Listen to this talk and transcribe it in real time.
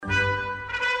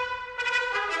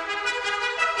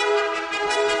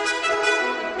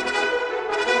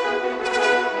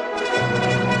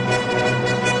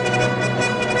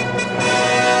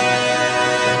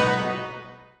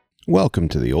Welcome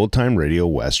to the Old Time Radio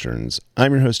Westerns.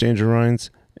 I'm your host, Andrew Rhines,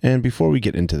 and before we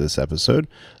get into this episode,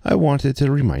 I wanted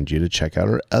to remind you to check out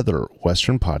our other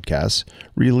Western podcasts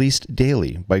released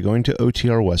daily by going to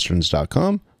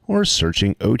otrwesterns.com or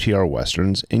searching OTR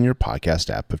Westerns in your podcast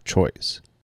app of choice.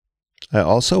 I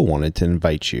also wanted to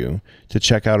invite you to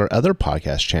check out our other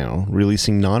podcast channel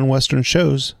releasing non-Western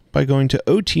shows by going to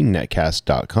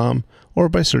otnetcast.com or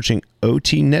by searching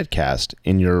OT Netcast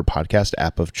in your podcast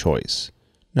app of choice.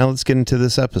 Now let's get into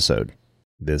this episode.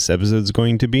 This episode is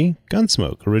going to be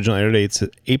Gunsmoke. Originally aired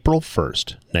April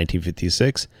 1st,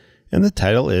 1956, and the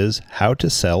title is How to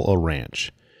Sell a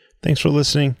Ranch. Thanks for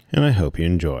listening, and I hope you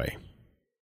enjoy.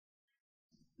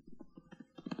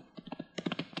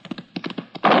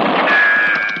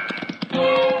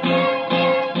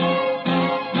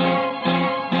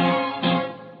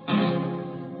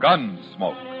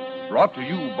 Gunsmoke, brought to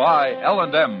you by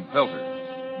L&M Filters.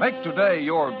 Make today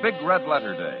your big red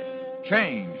letter day.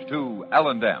 Change to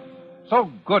L&M.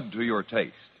 So good to your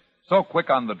taste. So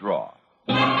quick on the draw.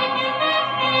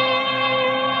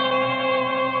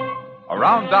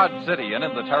 Around Dodge City and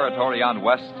in the territory on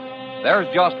West,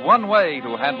 there's just one way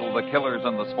to handle the killers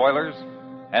and the spoilers,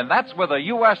 and that's with a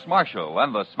U.S. Marshal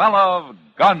and the smell of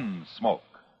Gunsmoke.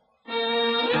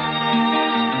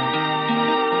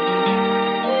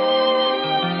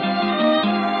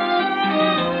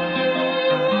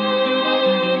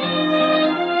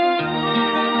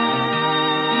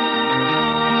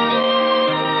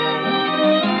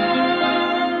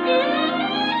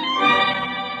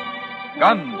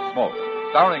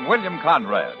 Gunsmoke, starring William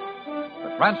Conrad.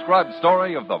 The transcribed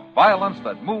story of the violence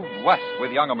that moved west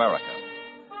with young America.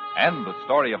 And the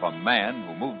story of a man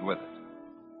who moved with it.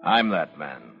 I'm that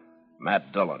man,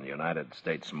 Matt Dillon, United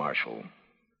States Marshal.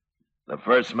 The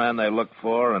first man they look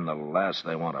for and the last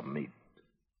they want to meet.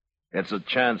 It's a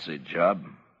chancy job,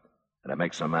 and it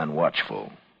makes a man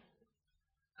watchful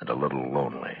and a little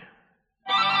lonely.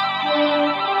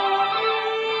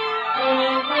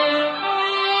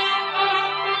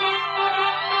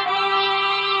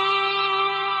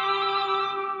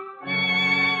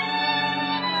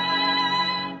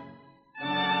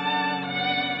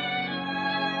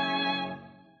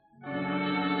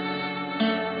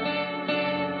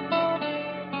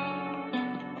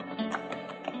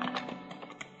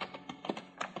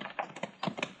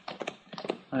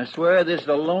 I swear this is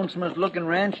the lonesomest looking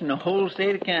ranch in the whole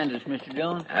state of Kansas, Mr.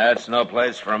 Dillon. That's no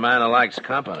place for a man who likes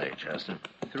company, Chester.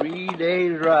 3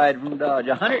 days' ride from Dodge,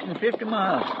 150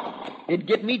 miles. It'd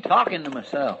get me talking to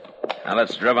myself. Now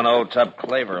let's driven old Tub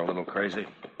Claver a little crazy.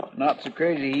 Not so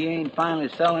crazy he ain't finally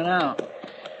selling out.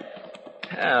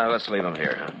 Yeah, let's leave him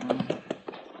here, huh?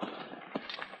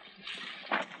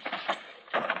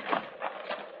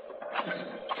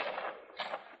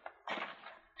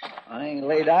 I ain't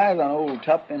laid eyes on old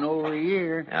Tup in over a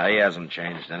year. Yeah, he hasn't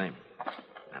changed any.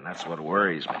 And that's what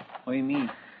worries me. What do you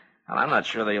mean? Well, I'm not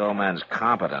sure the old man's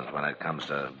competent when it comes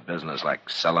to business like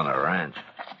selling a ranch.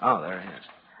 Oh, there he is.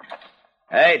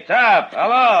 Hey, Tup,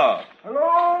 hello.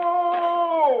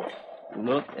 Hello!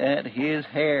 Look at his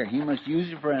hair. He must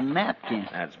use it for a napkin.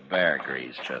 That's bear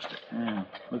grease, Chester. Yeah,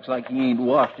 looks like he ain't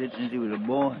washed it since he was a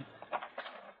boy.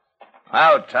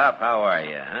 Oh, Tup, how are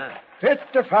you, huh? Fit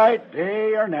to fight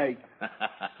day or night.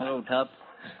 Hello, Tup.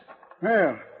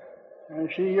 Well, I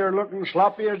see you're looking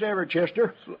sloppy as ever,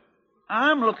 Chester.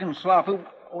 I'm looking sloppy.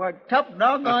 Why, Tup,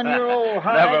 doggone your old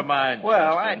hide. Never mind,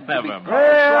 Well, Chester, I'd never be mind.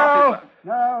 Well,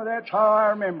 now that's how I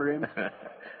remember him.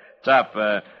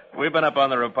 Tup, we've been up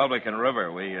on the Republican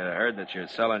River. We heard that you're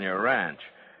selling your ranch.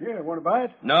 Yeah, want to buy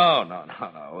it? No.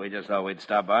 We just thought we'd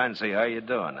stop by and see how you're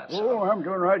doing. That's all. Oh, I'm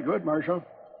doing right good, Marshal.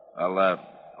 Well,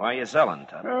 why are you selling,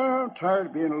 Tup? Oh, I'm tired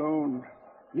of being alone.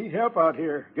 Need help out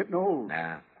here, getting old.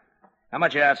 Nah. How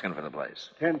much you asking for the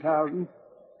place? 10,000,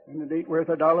 and it ain't worth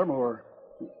 $1 more.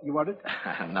 You want it?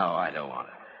 No, I don't want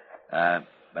it.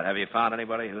 But have you found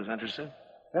anybody who's interested?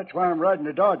 That's why I'm riding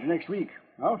to Dodge next week.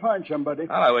 I'll find somebody.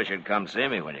 Well, I wish you'd come see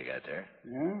me when you get there.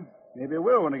 Yeah, maybe I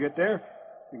will when I get there.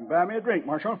 You can buy me a drink,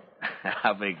 Marshal.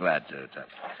 I'll be glad to, Tup.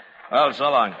 Well, so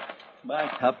long. Bye,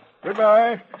 Tup.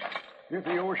 Goodbye. If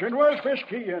the ocean was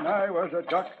whiskey and I was a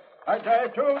duck, I'd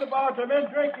dive to the bottom and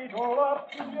drink it all up.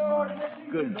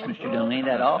 Goodness, Mr. Dillon, ain't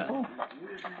that awful?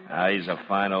 He's a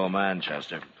fine old man,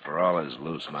 Chester, for all his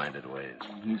loose-minded ways.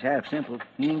 He's half simple.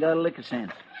 He ain't got a lick of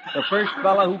sense. The first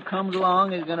fellow who comes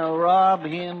along is going to rob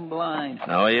him blind.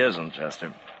 No, he isn't,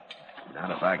 Chester.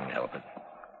 Not if I can help it.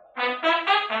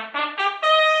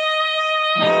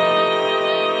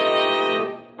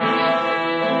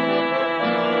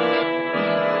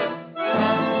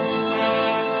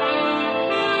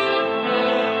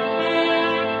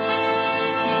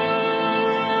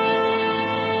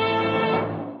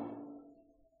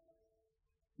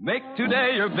 Make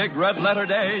today your big red letter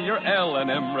day, your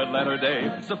L&M red letter day.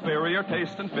 Superior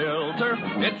taste and filter,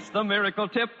 it's the miracle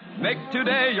tip. Make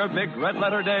today your big red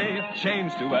letter day.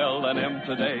 Change to L&M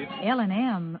today.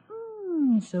 L&M,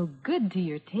 so good to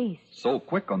your taste. So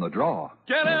quick on the draw.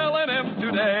 Get L&M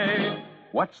today.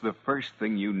 What's the first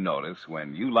thing you notice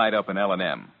when you light up an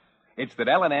L&M? It's that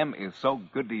L&M is so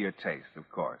good to your taste, of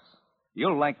course.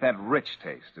 You'll like that rich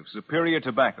taste of superior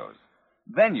tobaccos.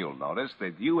 Then you'll notice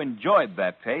that you enjoyed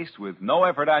that taste with no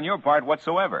effort on your part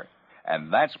whatsoever.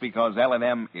 And that's because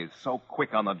L&M is so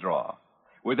quick on the draw.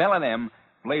 With L&M,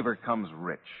 flavor comes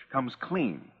rich, comes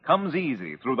clean, comes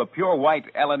easy through the pure white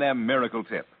L&M Miracle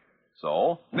Tip.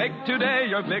 So, make today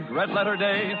your big red letter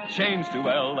day. Change to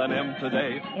L&M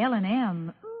today.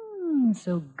 L&M,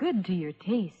 so good to your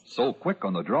taste. So quick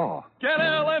on the draw. Get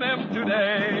L&M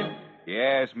today.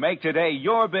 yes, make today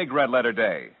your big red letter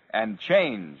day. And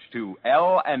change to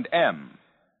L&M.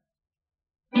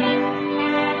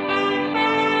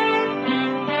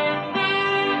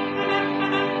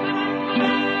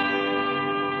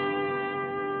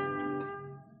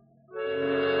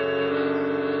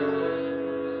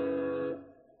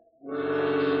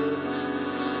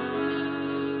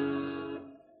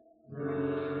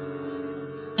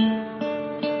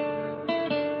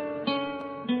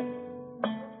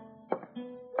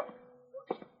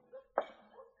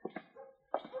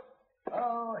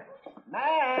 Oh,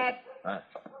 Matt!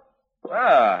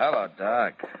 Hello,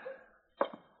 Doc.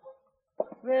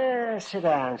 Well, sit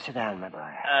down, my boy.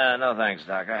 No thanks,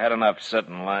 Doc. I had enough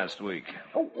sitting last week.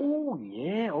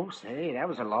 Yeah. Say, that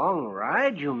was a long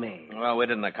ride you made. Well, we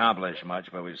didn't accomplish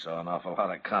much, but we saw an awful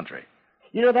lot of country.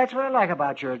 You know, that's what I like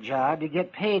about your job. You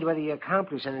get paid whether you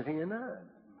accomplish anything or not.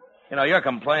 You know, you're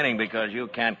complaining because you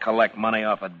can't collect money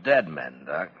off of dead men,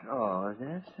 Doc. Oh, is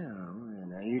that so?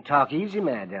 Now, you talk easy,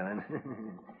 Mad Dillon.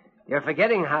 You're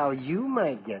forgetting how you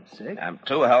might get sick. I'm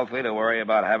too healthy to worry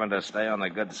about having to stay on the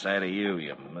good side of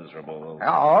you miserable little... Oh,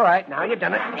 all right, now you've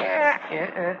done it.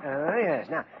 Yes.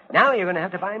 Now you're going to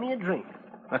have to buy me a drink.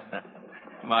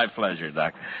 My pleasure,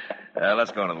 Doc.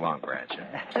 Let's go to the Long Branch.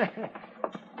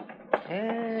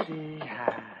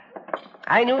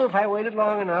 I knew if I waited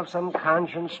long enough, some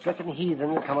conscience-stricken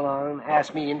heathen would come along and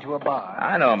ask me into a bar.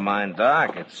 I don't mind,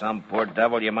 Doc. It's some poor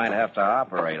devil you might have to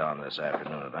operate on this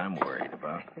afternoon that I'm worried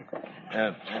about.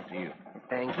 After you.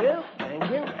 Thank you.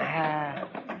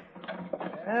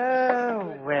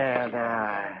 Well,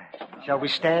 now, shall we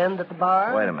stand at the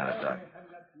bar? Wait a minute, Doc.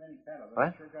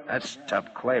 What? That's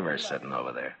Tub Claver sitting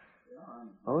over there.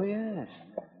 Oh, yes.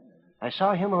 I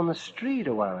saw him on the street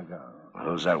a while ago.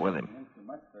 Who's that with him?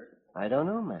 I don't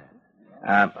know,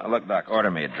 man. Look, Doc,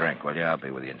 order me a drink, will you? I'll be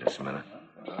with you in just a minute.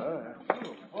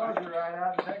 Right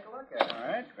out and take a look at it. All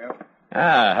right. Well.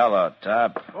 Hello,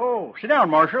 Tub. Oh, sit down,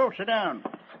 Marshal. Sit down.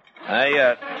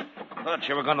 I thought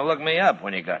you were going to look me up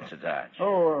when you got to Dodge.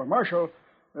 Oh, Marshal,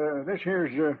 this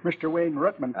here's Mr. Wayne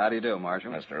Rutman. How do you do,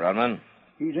 Marshal? Mr. Rudman?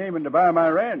 He's aiming to buy my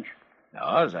ranch.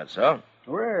 Oh, is that so?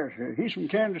 Well, he's from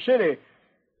Kansas City.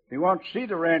 He wants to see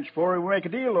the ranch before we make a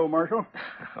deal, though, Marshal.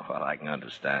 Well, I can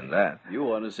understand that. You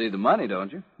want to see the money,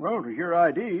 don't you? Well, it was your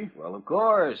ID. Well, of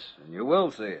course, and you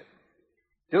will see it.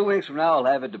 2 weeks from now, I'll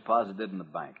have it deposited in the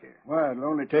bank here. Well, it'll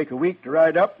only take a week to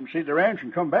ride up and see the ranch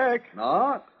and come back.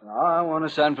 No, I want to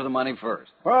send for the money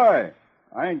first. Why?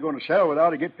 I ain't going to sell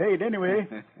without I get paid anyway.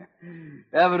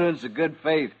 Evidence of good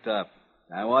faith, Tup.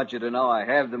 I want you to know I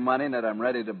have the money and that I'm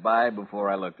ready to buy before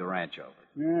I look the ranch over.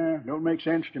 Yeah, don't make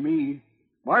sense to me.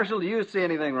 Marshal, do you see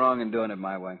anything wrong in doing it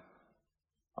my way?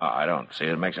 Oh, I don't see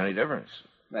it makes any difference.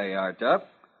 There you are, Tup.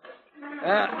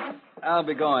 I'll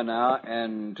be going now,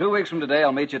 and 2 weeks from today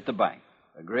I'll meet you at the bank.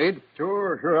 Agreed?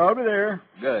 Sure, I'll be there.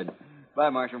 Good.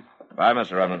 Bye, Marshal. Bye,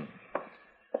 Mr. Rudman.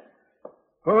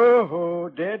 Ho,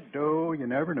 dead doe, you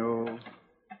never know.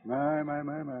 My.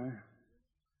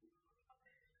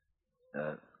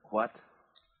 What?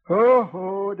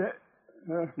 Ho, dead...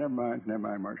 never mind,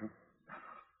 Marshal.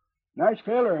 Nice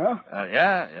feller, huh?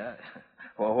 Yeah.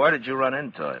 Well, where did you run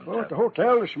into him? Oh, at the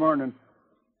hotel this morning.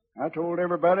 I told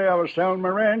everybody I was selling my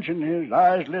ranch, and his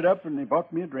eyes lit up, and he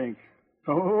bought me a drink.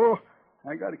 Oh,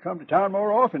 I got to come to town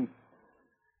more often.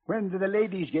 When do the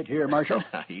ladies get here, Marshal?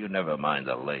 You never mind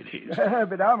the ladies.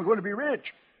 But I'm going to be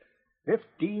rich.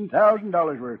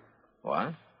 $15,000 worth.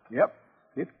 What? Yep,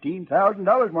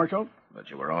 $15,000, Marshal. But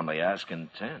you were only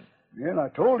asking 10. Well, I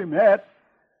told him that.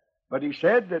 But he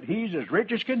said that he's as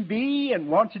rich as can be and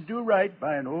wants to do right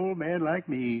by an old man like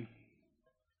me.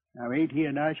 Now, ain't he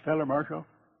a nice feller, Marshal?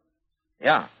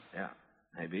 Yeah,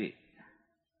 maybe.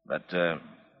 But,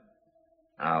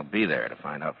 I'll be there to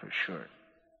find out for sure.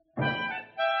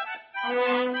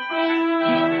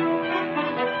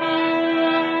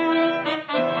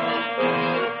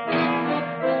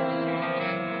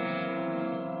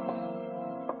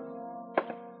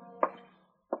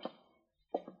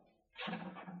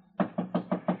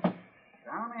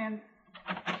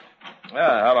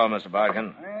 Hello, Mr.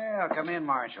 Bodkin. Well, come in,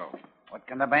 Marshal. What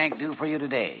can the bank do for you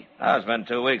today? It's been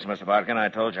 2 weeks, Mr. Bodkin. I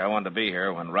told you I wanted to be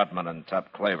here when Rutman and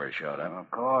Tup Claver showed up.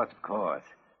 Of course.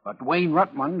 But Wayne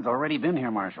Rutman's already been here,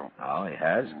 Marshal. Oh, he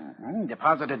has? Mm-hmm.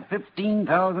 Deposited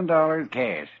 $15,000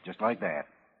 cash, just like that.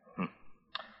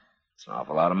 It's an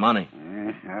awful lot of money.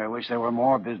 I wish there were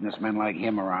more businessmen like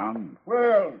him around.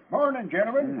 Well, morning,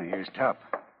 gentlemen. Here's Tup.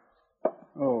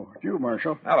 Oh, it's you,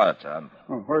 Marshal. Hello, Tup.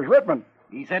 Oh, where's Rutman?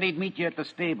 He said he'd meet you at the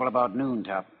stable about noon,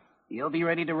 Tup. He'll be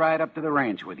ready to ride up to the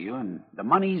ranch with you, and the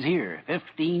money's here,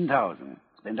 $15,000.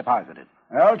 It's been deposited.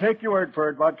 I'll take your word for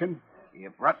it, Bodkin.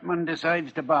 If Rutman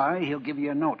decides to buy, he'll give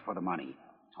you a note for the money.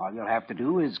 All you'll have to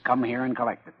do is come here and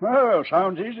collect it. Well,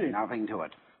 sounds easy. Nothing to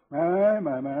it. My.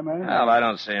 Well, I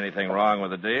don't see anything wrong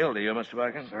with the deal. Do you, Mr.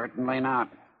 Bodkin? Certainly not.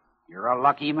 You're a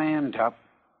lucky man, Tup.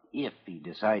 If he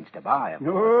decides to buy him.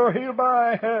 Oh, he'll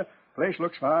buy. Place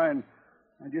looks fine.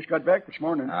 I just got back this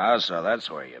morning. So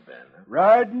that's where you've been. Huh?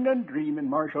 Riding and dreaming,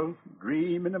 Marshal.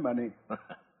 Dreaming of money.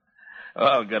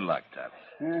 Well, good luck, Tup.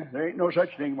 There ain't no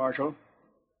such thing, Marshal.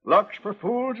 Luck's for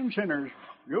fools and sinners.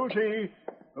 You'll see.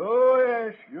 Oh,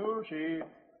 yes, you'll see.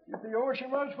 If the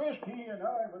ocean was whiskey and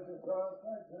I was a dog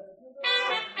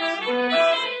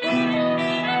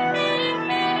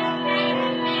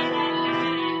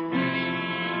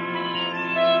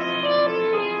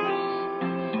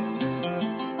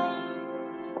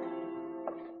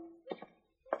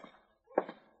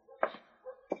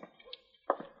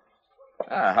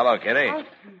Hello, Kitty. Oh,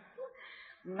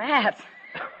 Matt.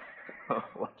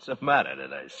 What's the matter?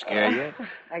 Did I scare you?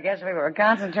 I guess we were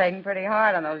concentrating pretty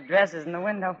hard on those dresses in the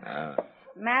window.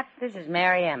 Matt, this is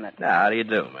Mary Emmett. How do you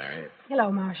do, Mary?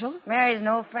 Hello, Marshal. Mary's an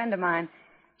old friend of mine.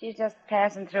 She's just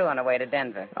passing through on her way to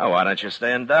Denver. Oh, why don't you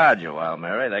stay in Dodge a while,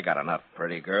 Mary? They got enough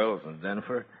pretty girls in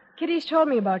Denver. Kitty's told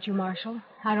me about you, Marshal.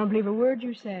 I don't believe a word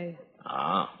you say.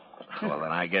 Oh. Well,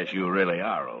 then I guess you really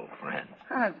are old friends.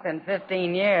 Oh, it's been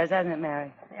 15 years, hasn't it,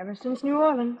 Mary? Ever since New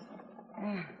Orleans.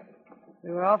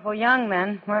 We were awful young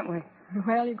then, weren't we?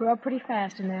 Well, you grew up pretty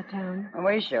fast in that town.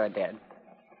 We sure did.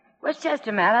 Where's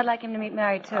Chester, Matt? I'd like him to meet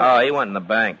Mary, too. Oh, he went in the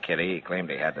bank, Kitty. He claimed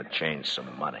he had to change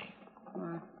some money.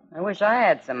 Well, I wish I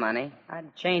had some money.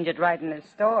 I'd change it right in his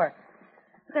store.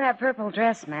 Look at that purple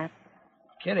dress, Matt.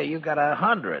 Kitty, you got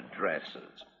 100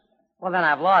 dresses. Well, then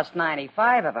I've lost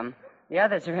 95 of them. The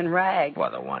others are in rags.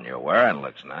 Well, the one you're wearing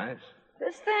looks nice.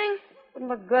 This thing wouldn't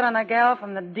look good on a gal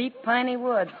from the deep piney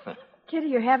woods. Kitty,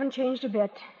 you haven't changed a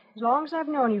bit. As long as I've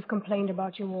known, you've complained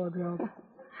about your wardrobe.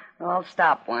 Well, I'll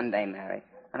stop one day, Mary,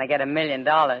 when I get $1 million.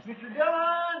 Mr.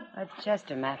 Dillon! That's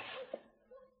Chester, Matt.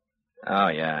 Oh,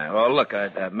 yeah. Well, look,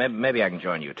 maybe I can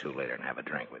join you two later and have a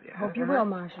drink with you. Hope you will,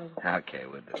 Marshal. Okay,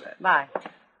 we'll do that. Bye.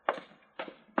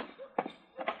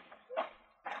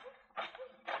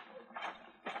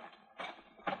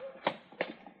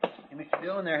 Mr.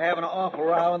 Dillon, they're having an awful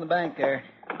row in the bank there.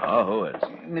 Oh, who is?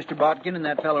 Mr. Botkin and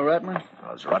that fellow Rutman.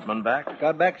 Oh, is Rutman back?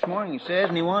 Got back this morning, he says,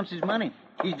 and he wants his money.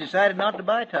 He's decided not to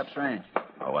buy Tup's ranch.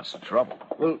 Oh, what's the trouble?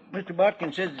 Well, Mr.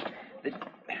 Botkin says that...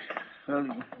 Well,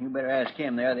 you better ask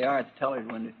him. There they are at the teller's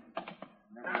window.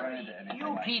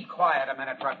 You keep quiet a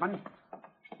minute, Rutman.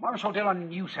 Marshal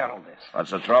Dillon, you settle this.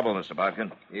 What's the trouble, Mr.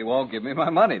 Bodkin? He won't give me my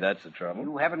money, that's the trouble.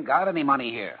 You haven't got any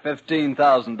money here.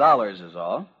 $15,000 is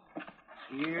all.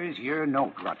 Here's your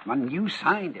note, Rutman. You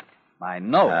signed it. My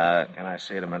note? Can I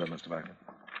see it a minute, Mr. Bodkin?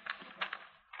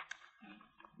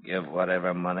 Give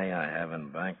whatever money I have in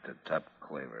bank to Tup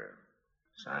Claver.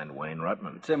 Signed Wayne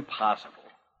Rutman. It's impossible.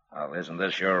 Well, isn't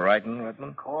this your writing, Rutman?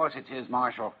 Of course it's his,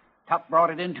 Marshal. Tup brought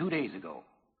it in 2 days ago.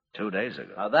 2 days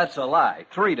ago. Now, that's a lie.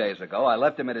 3 days ago, I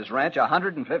left him at his ranch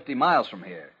 150 miles from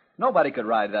here. Nobody could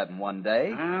ride that in one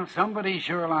day. Well, somebody's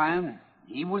sure lying.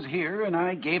 He was here, and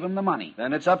I gave him the money.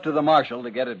 Then it's up to the marshal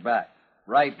to get it back.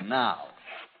 Right now.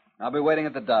 I'll be waiting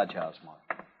at the Dodge House, Mark.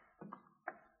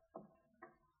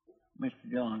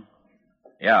 Mr. Dillon,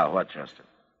 Yeah, what, Chester?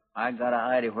 I got an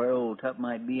idea where old Tup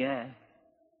might be at.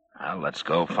 Well, let's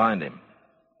go find him.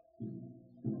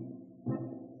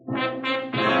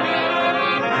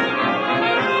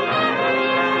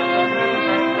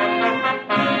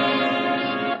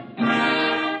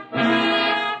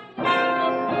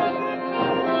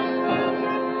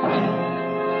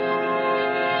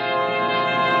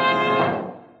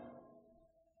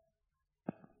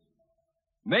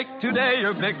 Make today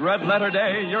your big red letter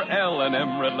day, your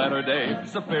L&M red letter day.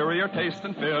 Superior taste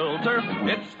and filter,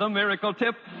 it's the miracle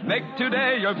tip. Make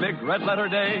today your big red letter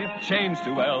day. Change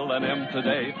to L&M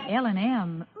today.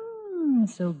 L&M.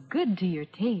 So good to your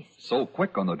taste. So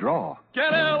quick on the draw.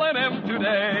 Get L&M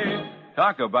today.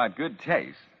 Talk about good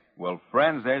taste. Well,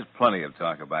 friends, there's plenty of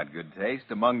talk about good taste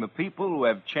among the people who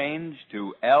have changed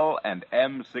to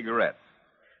L&M cigarettes.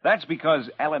 That's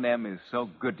because L&M is so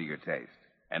good to your taste,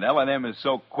 and L&M is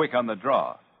so quick on the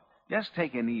draw. Just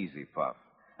take an easy puff,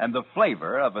 and the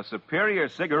flavor of a superior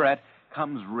cigarette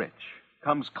comes rich,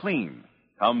 comes clean,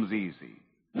 comes easy.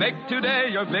 Make today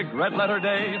your big red letter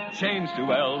day. Change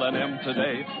to L&M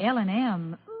today.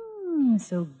 L&M.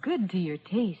 So good to your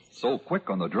taste. So quick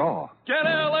on the draw. Get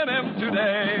L&M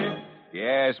today.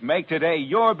 Yes, make today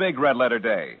your big red letter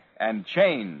day, and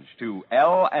change to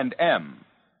L&M.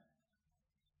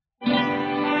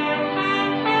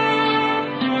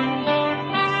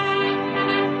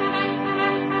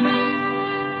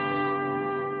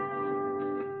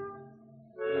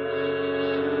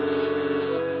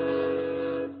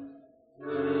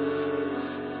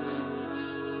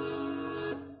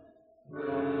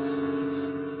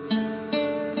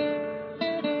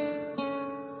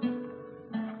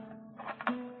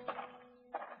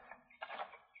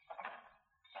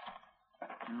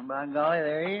 By golly,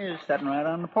 there he is, sitting right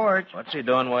on the porch. What's he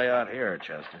doing way out here,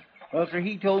 Chester? Well, sir,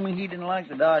 he told me he didn't like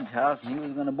the Dodge House, and he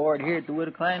was going to board here at the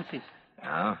Widow Clancy's.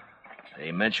 No?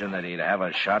 He mentioned that he'd have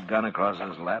a shotgun across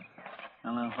his lap?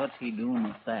 Well, now, what's he doing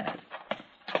with that?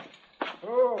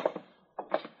 Oh,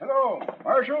 hello,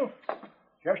 Marshal,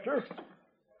 Chester.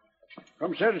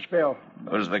 Come sit a spell.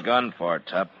 Who's the gun for,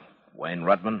 Tup? Wayne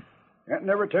Rutman? Can't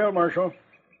never tell, Marshal.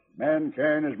 Man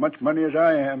carrying as much money as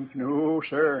I am. No,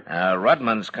 sir.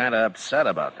 Rutman's kind of upset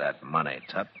about that money,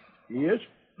 Tup. He is?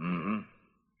 Mm-hmm.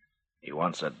 He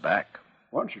wants it back.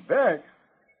 Wants it back?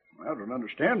 Well, I don't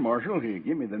understand, Marshal. He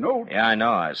gave me the note. Yeah, I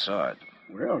know. I saw it.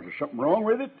 Well, is there something wrong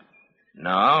with it?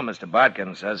 No, Mr.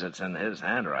 Bodkin says it's in his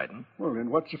handwriting. Well, then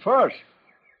what's the fuss?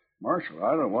 Marshal,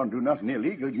 I don't want to do nothing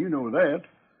illegal. You know that.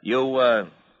 You,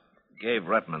 gave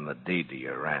Rutman the deed to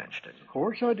your ranch, didn't you? Of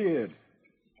course I did.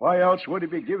 Why else would he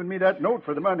be giving me that note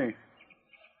for the money?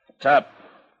 Tup,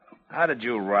 how did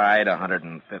you ride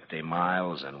 150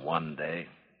 miles in one day?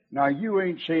 Now, you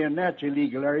ain't saying that's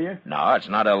illegal, are you? No, it's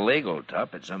not illegal,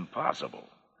 Tup. It's impossible.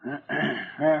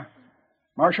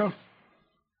 Marshal,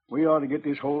 we ought to get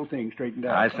this whole thing straightened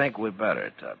out. I think we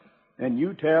better, Tup. Then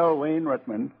you tell Wayne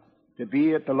Rutman to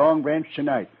be at the Long Branch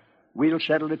tonight. We'll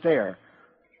settle it there.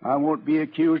 I won't be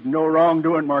accused of no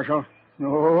wrongdoing, Marshal.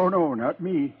 No, not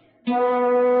me.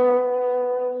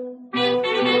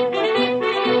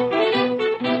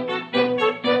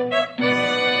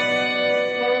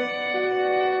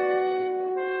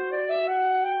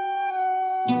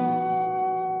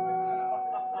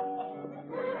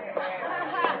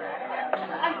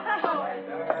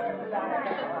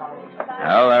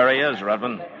 Well, there he is,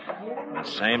 Rutman. The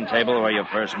same table where you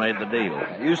first made the deal.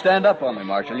 You stand up on me,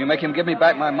 Marshal. You make him give me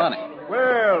back my money.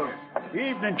 Well,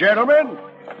 evening, gentlemen.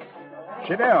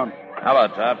 Sit down. Hello,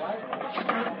 Tup.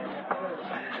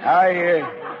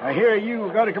 I hear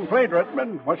you got a complaint,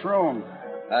 Rutman. What's wrong?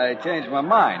 I changed my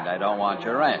mind. I don't want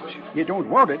your ranch. You don't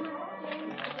want it?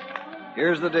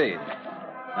 Here's the deed.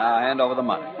 Now hand over the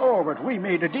money. Oh, but we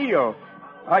made a deal.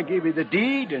 I gave you the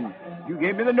deed, and you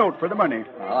gave me the note for the money.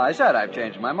 Well, I said I've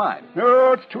changed my mind.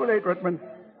 No, it's too late, Rutman.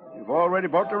 You've already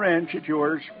bought the ranch. It's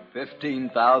yours.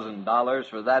 $15,000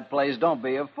 for that place. Don't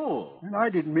be a fool. And I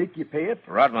didn't make you pay it.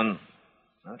 Rutman,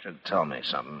 don't you tell me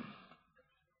something.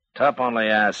 Tup only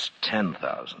asked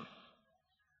 $10,000.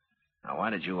 Now,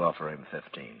 why did you offer him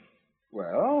 $15,000?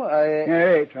 Well,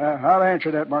 Wait, I'll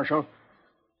answer that, Marshal.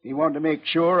 He wanted to make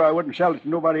sure I wouldn't sell it to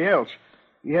nobody else.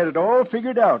 He had it all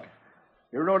figured out.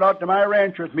 He rode out to my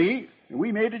ranch with me, and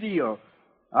we made a deal.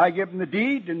 I gave him the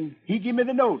deed, and he gave me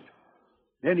the note.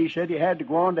 Then he said he had to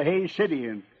go on to Hayes City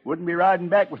and wouldn't be riding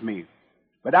back with me.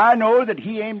 But I know that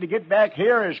he aimed to get back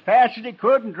here as fast as he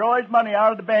could and draw his money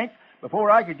out of the bank before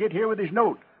I could get here with his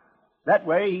note. That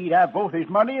way, he'd have both his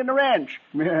money and the ranch.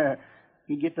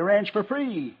 He'd get the ranch for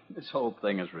free. This whole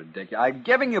thing is ridiculous. I'm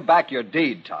giving you back your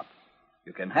deed, Tup.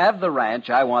 You can have the ranch.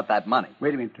 I want that money.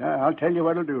 Wait a minute. I'll tell you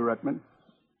what I'll do, Rutman.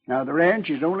 Now, the ranch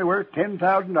is only worth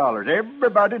 $10,000.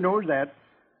 Everybody knows that.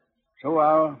 So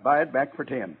I'll buy it back for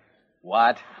 10.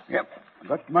 What? Yep. I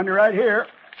got the money right here.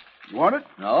 You want it?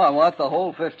 No, I want the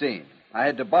whole 15. I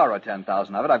had to borrow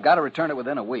 10,000 of it. I've got to return it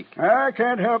within a week. I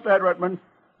can't help that, Rutman.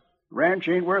 The ranch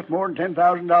ain't worth more than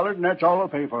 $10,000, and that's all I'll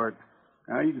pay for it.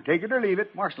 Now, you can take it or leave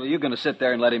it. Marshal, are you going to sit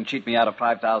there and let him cheat me out of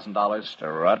 $5,000? Mr.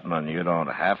 Rutman, you don't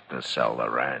have to sell the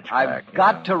ranch back. I've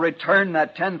got to return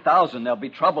that $10,000. There'll be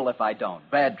trouble if I don't.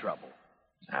 Bad trouble.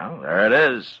 Well, there it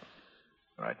is.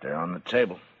 Right there on the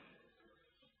table.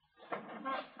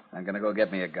 I'm going to go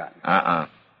get me a gun.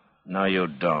 No, you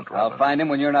don't, Rutman. I'll find him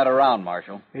when you're not around,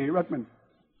 Marshal. Hey, Rutman,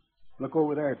 look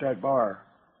over there at that bar.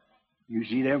 You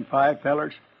see them 5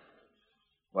 fellers?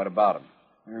 What about them?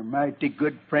 They're mighty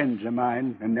good friends of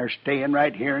mine, and they're staying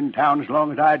right here in town as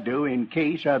long as I do in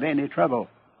case of any trouble.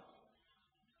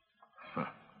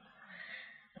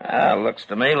 Looks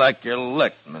to me like you're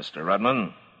licked, Mr.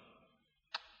 Rudman.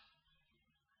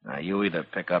 Now, you either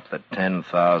pick up the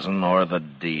 10,000 or the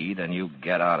deed, and you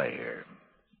get out of here.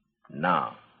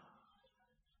 Now.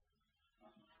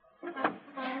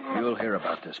 You'll hear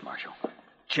about this, Marshal.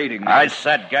 Cheating. I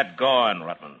said get going,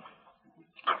 Rudman.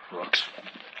 Crooks.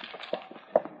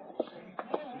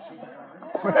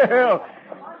 Well,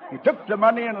 he took the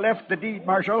money and left the deed,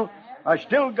 Marshal. I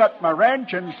still got my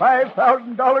ranch and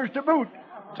 $5,000 to boot.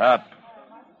 Tup,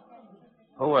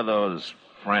 who are those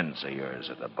friends of yours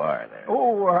at the bar there?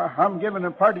 Oh, I'm giving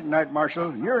a party tonight,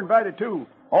 Marshal. You're invited, too.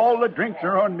 All the drinks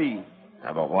are on me.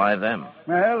 But why them?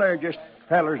 Well, they're just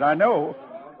fellers I know.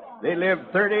 They live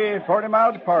 30, 40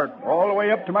 miles apart, all the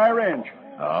way up to my ranch.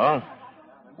 Oh?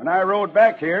 When I rode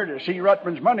back here to see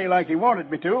Rutman's money like he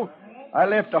wanted me to, I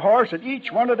left a horse at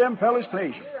each one of them fellas'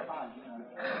 place.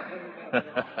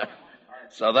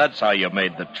 So that's how you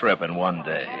made the trip in one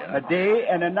day, huh? A day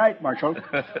and a night, Marshal.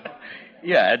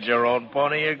 You had your own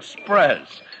Pony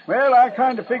Express. Well, I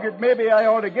kind of figured maybe I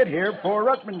ought to get here before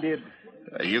Rutman did.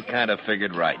 You kind of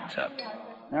figured right, Tup.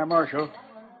 Now, Marshal,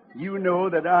 you know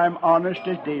that I'm honest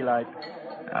as daylight.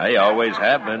 I always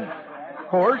have been. Of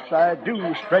course, I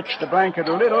do stretch the blanket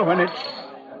a little when it's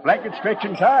blanket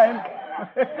stretching time.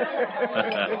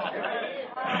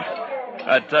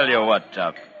 I tell you what,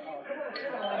 Tup.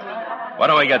 Why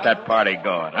don't we get that party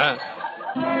going, huh?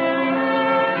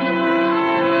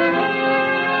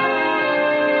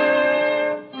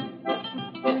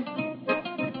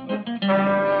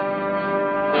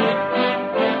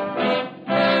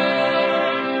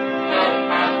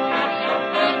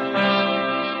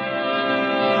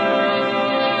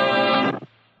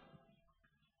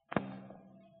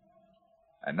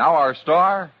 And now our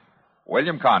star,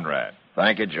 William Conrad.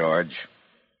 Thank you, George.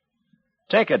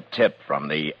 Take a tip from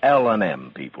the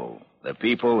L&M people, the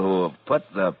people who have put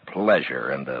the pleasure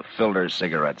into filter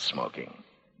cigarette smoking.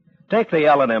 Take the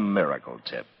L&M Miracle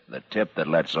Tip, the tip that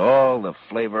lets all the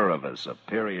flavor of a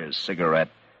superior cigarette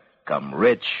come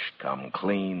rich, come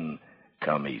clean,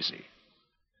 come easy.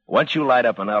 Once you light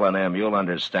up an L&M, you'll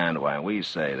understand why we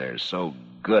say they're so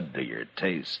good to your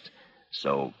taste,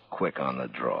 so quick on the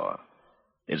draw.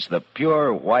 It's the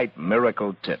pure white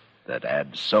Miracle Tip that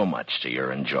adds so much to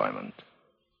your enjoyment.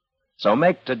 So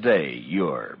make today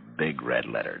your big red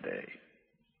letter day.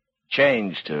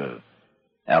 Change to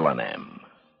L&M.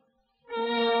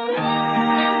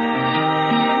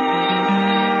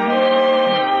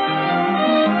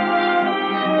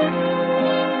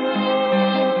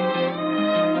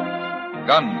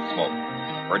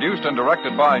 Gunsmoke, produced and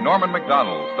directed by Norman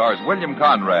McDonald, stars William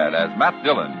Conrad as Matt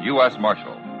Dillon, U.S.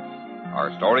 Marshal.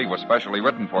 Our story was specially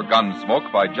written for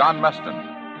Gunsmoke by John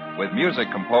Meston, with music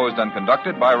composed and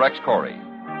conducted by Rex Corey.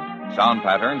 Sound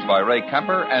patterns by Ray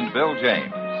Kemper and Bill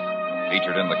James.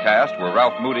 Featured in the cast were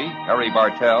Ralph Moody, Harry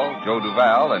Bartell, Joe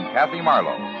Duval, and Kathy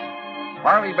Marlowe.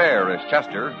 Marley Bear is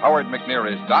Chester, Howard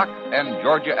McNear is Doc, and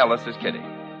Georgia Ellis is Kitty.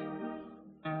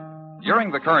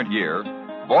 During the current year,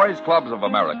 Boys Clubs of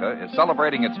America is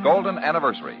celebrating its golden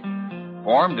anniversary.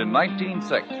 Formed in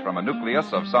 1906 from a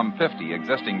nucleus of some 50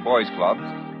 existing boys' clubs,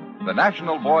 the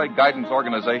National Boy Guidance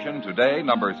Organization today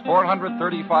numbers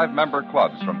 435 member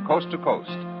clubs from coast to coast,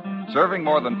 serving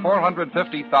more than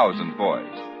 450,000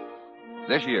 boys.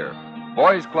 This year,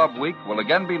 Boys Club Week will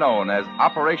again be known as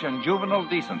Operation Juvenile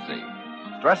Decency,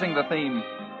 stressing the theme,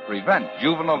 Prevent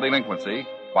Juvenile Delinquency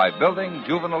by Building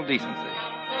Juvenile Decency.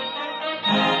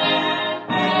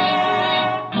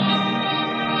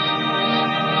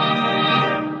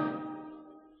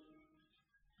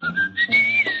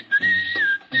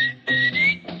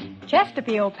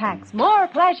 Chesterfield packs more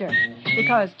pleasure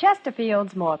because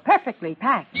Chesterfield's more perfectly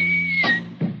packed.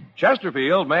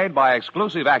 Chesterfield, made by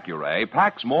exclusive Accuray,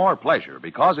 packs more pleasure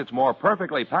because it's more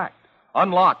perfectly packed.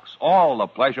 Unlocks all the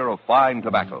pleasure of fine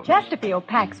tobacco. Chesterfield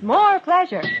packs more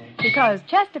pleasure because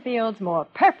Chesterfield's more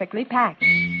perfectly packed.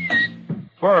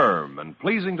 Firm and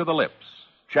pleasing to the lips.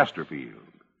 Chesterfield.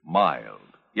 Mild.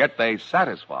 Yet they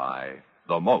satisfy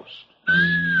the most.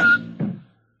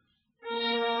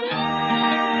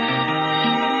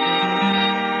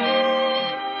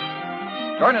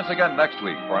 Join us again next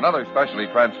week for another specially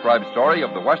transcribed story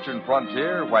of the Western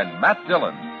frontier when Matt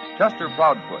Dillon, Chester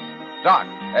Proudfoot, Doc,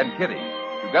 and Kitty,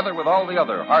 together with all the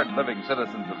other hard-living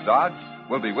citizens of Dodge,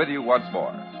 will be with you once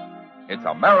more. It's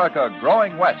America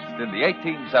growing west in the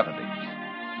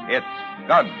 1870s. It's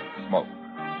Gunsmoke.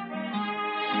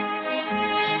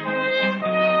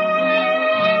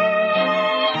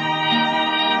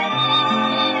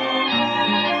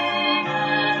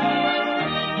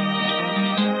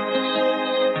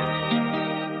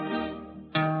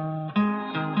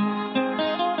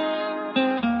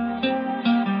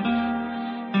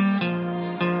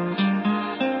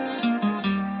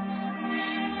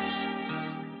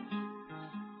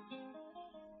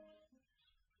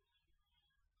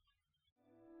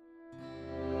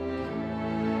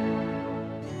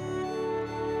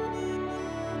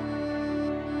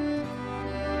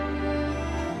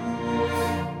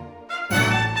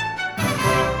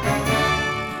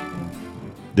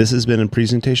 This has been a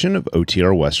presentation of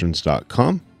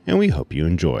OTRWesterns.com, and we hope you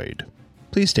enjoyed.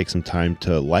 Please take some time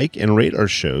to like and rate our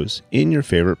shows in your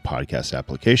favorite podcast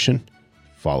application.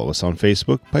 Follow us on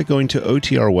Facebook by going to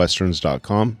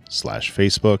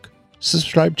OTRWesterns.com/Facebook.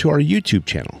 Subscribe to our YouTube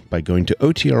channel by going to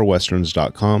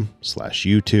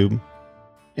OTRWesterns.com/YouTube.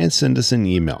 And send us an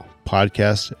email,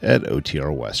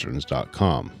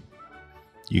 podcast@OTRWesterns.com.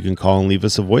 You can call and leave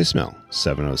us a voicemail,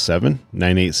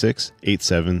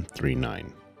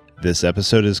 707-986-8739. This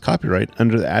episode is copyright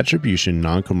under the Attribution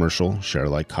Non-Commercial Share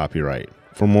Alike Copyright.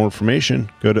 For more information,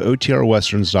 go to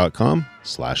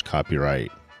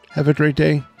OTRWesterns.com/copyright. Have a great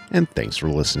day, and thanks for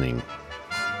listening.